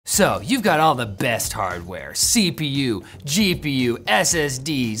So you've got all the best hardware, CPU, GPU,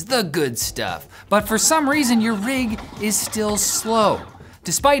 SSDs, the good stuff. But for some reason your rig is still slow.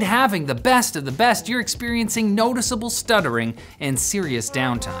 Despite having the best of the best, you're experiencing noticeable stuttering and serious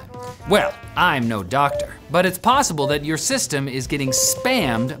downtime. Well, I'm no doctor, but it's possible that your system is getting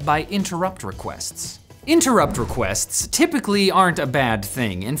spammed by interrupt requests. Interrupt requests typically aren't a bad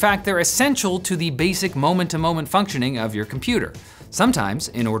thing. In fact, they're essential to the basic moment-to-moment functioning of your computer. Sometimes,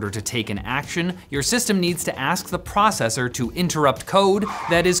 in order to take an action, your system needs to ask the processor to interrupt code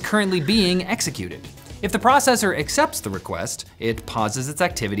that is currently being executed. If the processor accepts the request, it pauses its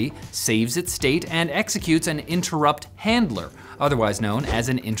activity, saves its state, and executes an interrupt handler, otherwise known as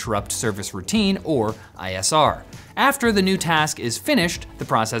an interrupt service routine, or ISR. After the new task is finished, the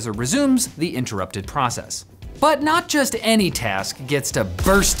processor resumes the interrupted process. But not just any task gets to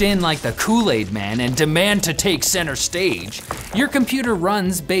burst in like the Kool-Aid Man and demand to take center stage. Your computer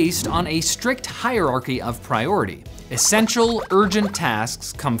runs based on a strict hierarchy of priority. Essential, urgent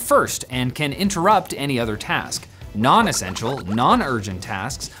tasks come first and can interrupt any other task. Non-essential, non-urgent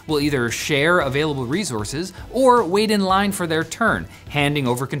tasks will either share available resources or wait in line for their turn, handing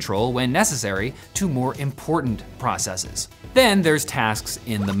over control when necessary to more important processes. Then there's tasks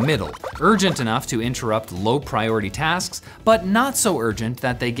in the middle, urgent enough to interrupt low priority tasks, but not so urgent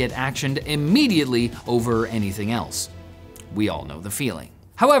that they get actioned immediately over anything else. We all know the feeling.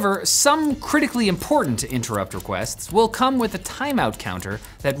 However, some critically important interrupt requests will come with a timeout counter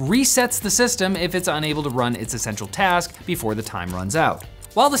that resets the system if it's unable to run its essential task before the time runs out.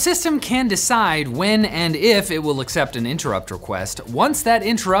 While the system can decide when and if it will accept an interrupt request, once that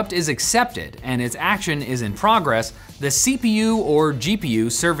interrupt is accepted and its action is in progress, the CPU or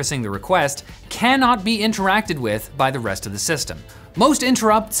GPU servicing the request cannot be interacted with by the rest of the system. Most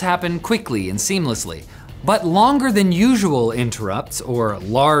interrupts happen quickly and seamlessly, but longer than usual interrupts or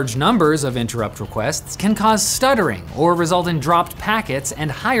large numbers of interrupt requests can cause stuttering or result in dropped packets and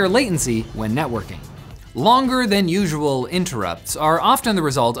higher latency when networking. Longer than usual interrupts are often the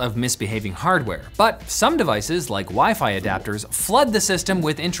result of misbehaving hardware, but some devices like Wi-Fi adapters flood the system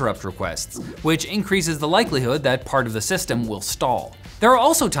with interrupt requests, which increases the likelihood that part of the system will stall. There are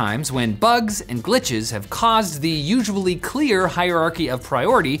also times when bugs and glitches have caused the usually clear hierarchy of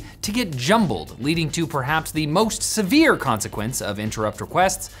priority to get jumbled, leading to perhaps the most severe consequence of interrupt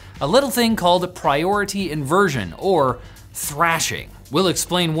requests, a little thing called priority inversion, or thrashing. We'll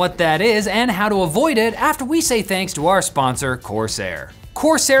explain what that is and how to avoid it after we say thanks to our sponsor, Corsair.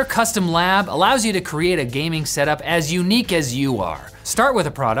 Corsair Custom Lab allows you to create a gaming setup as unique as you are. Start with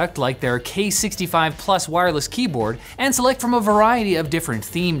a product like their K65 Plus wireless keyboard and select from a variety of different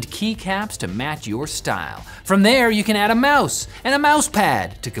themed keycaps to match your style. From there, you can add a mouse and a mouse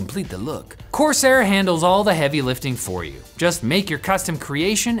pad to complete the look. Corsair handles all the heavy lifting for you. Just make your custom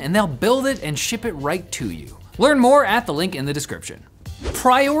creation and they'll build it and ship it right to you. Learn more at the link in the description.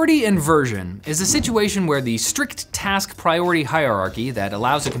 Priority inversion is a situation where the strict task priority hierarchy that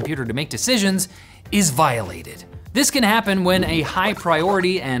allows a computer to make decisions is violated. This can happen when a high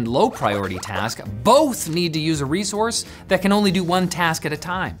priority and low priority task both need to use a resource that can only do one task at a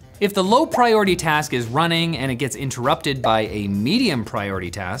time. If the low priority task is running and it gets interrupted by a medium priority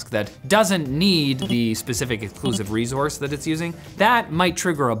task that doesn't need the specific exclusive resource that it's using, that might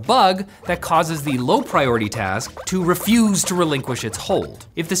trigger a bug that causes the low priority task to refuse to relinquish its hold.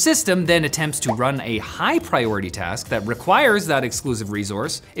 If the system then attempts to run a high priority task that requires that exclusive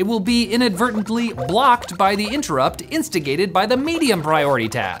resource, it will be inadvertently blocked by the interrupt instigated by the medium priority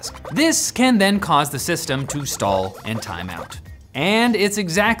task. This can then cause the system to stall and time out. And it's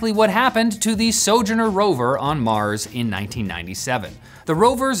exactly what happened to the Sojourner rover on Mars in 1997. The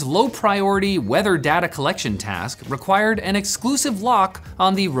rover's low priority weather data collection task required an exclusive lock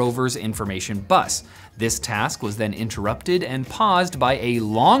on the rover's information bus. This task was then interrupted and paused by a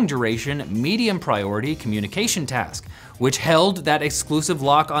long duration, medium priority communication task, which held that exclusive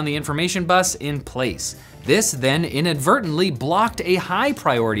lock on the information bus in place. This then inadvertently blocked a high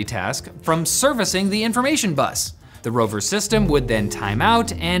priority task from servicing the information bus. The rover system would then time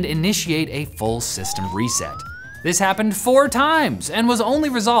out and initiate a full system reset. This happened 4 times and was only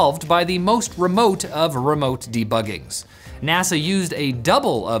resolved by the most remote of remote debuggings. NASA used a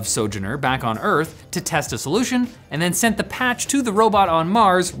double of Sojourner back on Earth to test a solution and then sent the patch to the robot on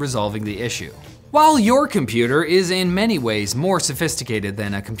Mars, resolving the issue. While your computer is in many ways more sophisticated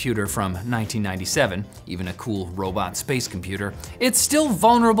than a computer from 1997, even a cool robot space computer, it's still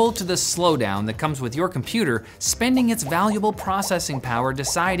vulnerable to the slowdown that comes with your computer spending its valuable processing power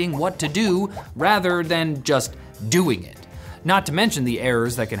deciding what to do rather than just doing it. not to mention the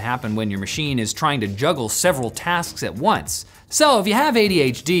errors that can happen when your machine is trying to juggle several tasks at once. So if you have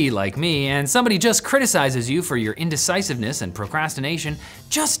ADHD like me and somebody just criticizes you for your indecisiveness and procrastination,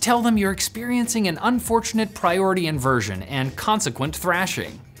 just tell them you're experiencing an unfortunate priority inversion and consequent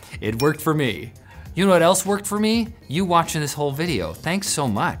thrashing. It worked for me. You know what else worked for me? You watching this whole video. Thanks so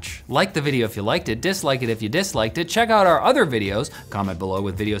much. Like the video if you liked it, dislike it if you disliked it, check out our other videos, comment below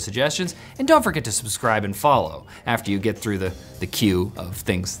with video suggestions, and don't forget to subscribe and follow after you get through the queue of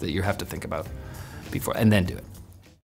things that you have to think about before, and then do it.